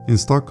In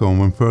Stockholm,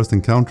 when first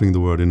encountering the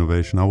word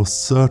innovation, I was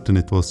certain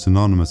it was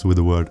synonymous with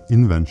the word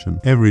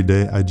invention. Every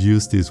day I'd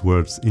use these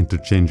words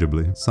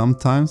interchangeably.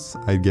 Sometimes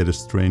I'd get a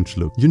strange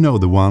look. You know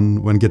the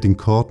one when getting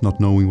caught not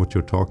knowing what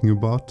you're talking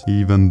about,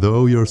 even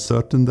though you're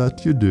certain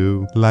that you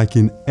do. Like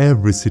in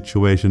every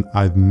situation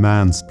I've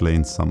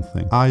mansplained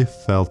something. I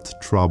felt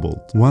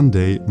troubled. One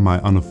day my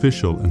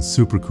unofficial and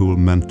super cool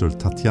mentor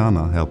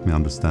Tatiana helped me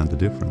understand the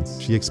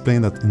difference. She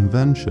explained that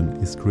invention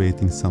is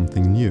creating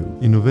something new.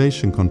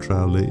 Innovation,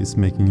 contrarily, is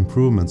making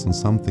improvements on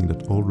something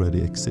that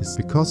already exists.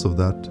 Because of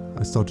that,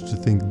 I started to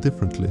think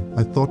differently.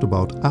 I thought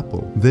about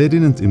Apple. They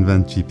didn't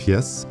invent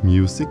GPS,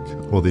 music,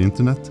 or the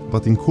internet,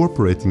 but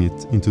incorporating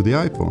it into the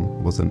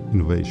iPhone was an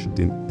innovation.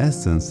 In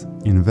essence,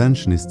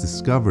 invention is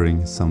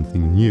discovering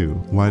something new,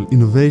 while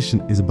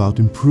innovation is about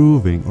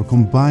improving or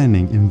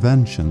combining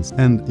inventions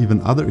and even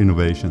other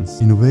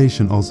innovations.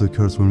 Innovation also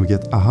occurs when we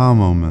get aha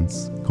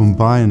moments,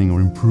 combining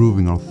or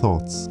improving our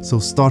thoughts. So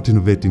start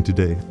innovating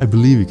today. I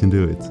believe you can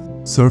do it.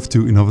 Surf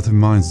to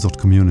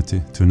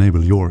innovativeminds.community to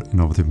enable your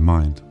innovative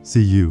mind.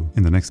 See you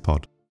in the next pod.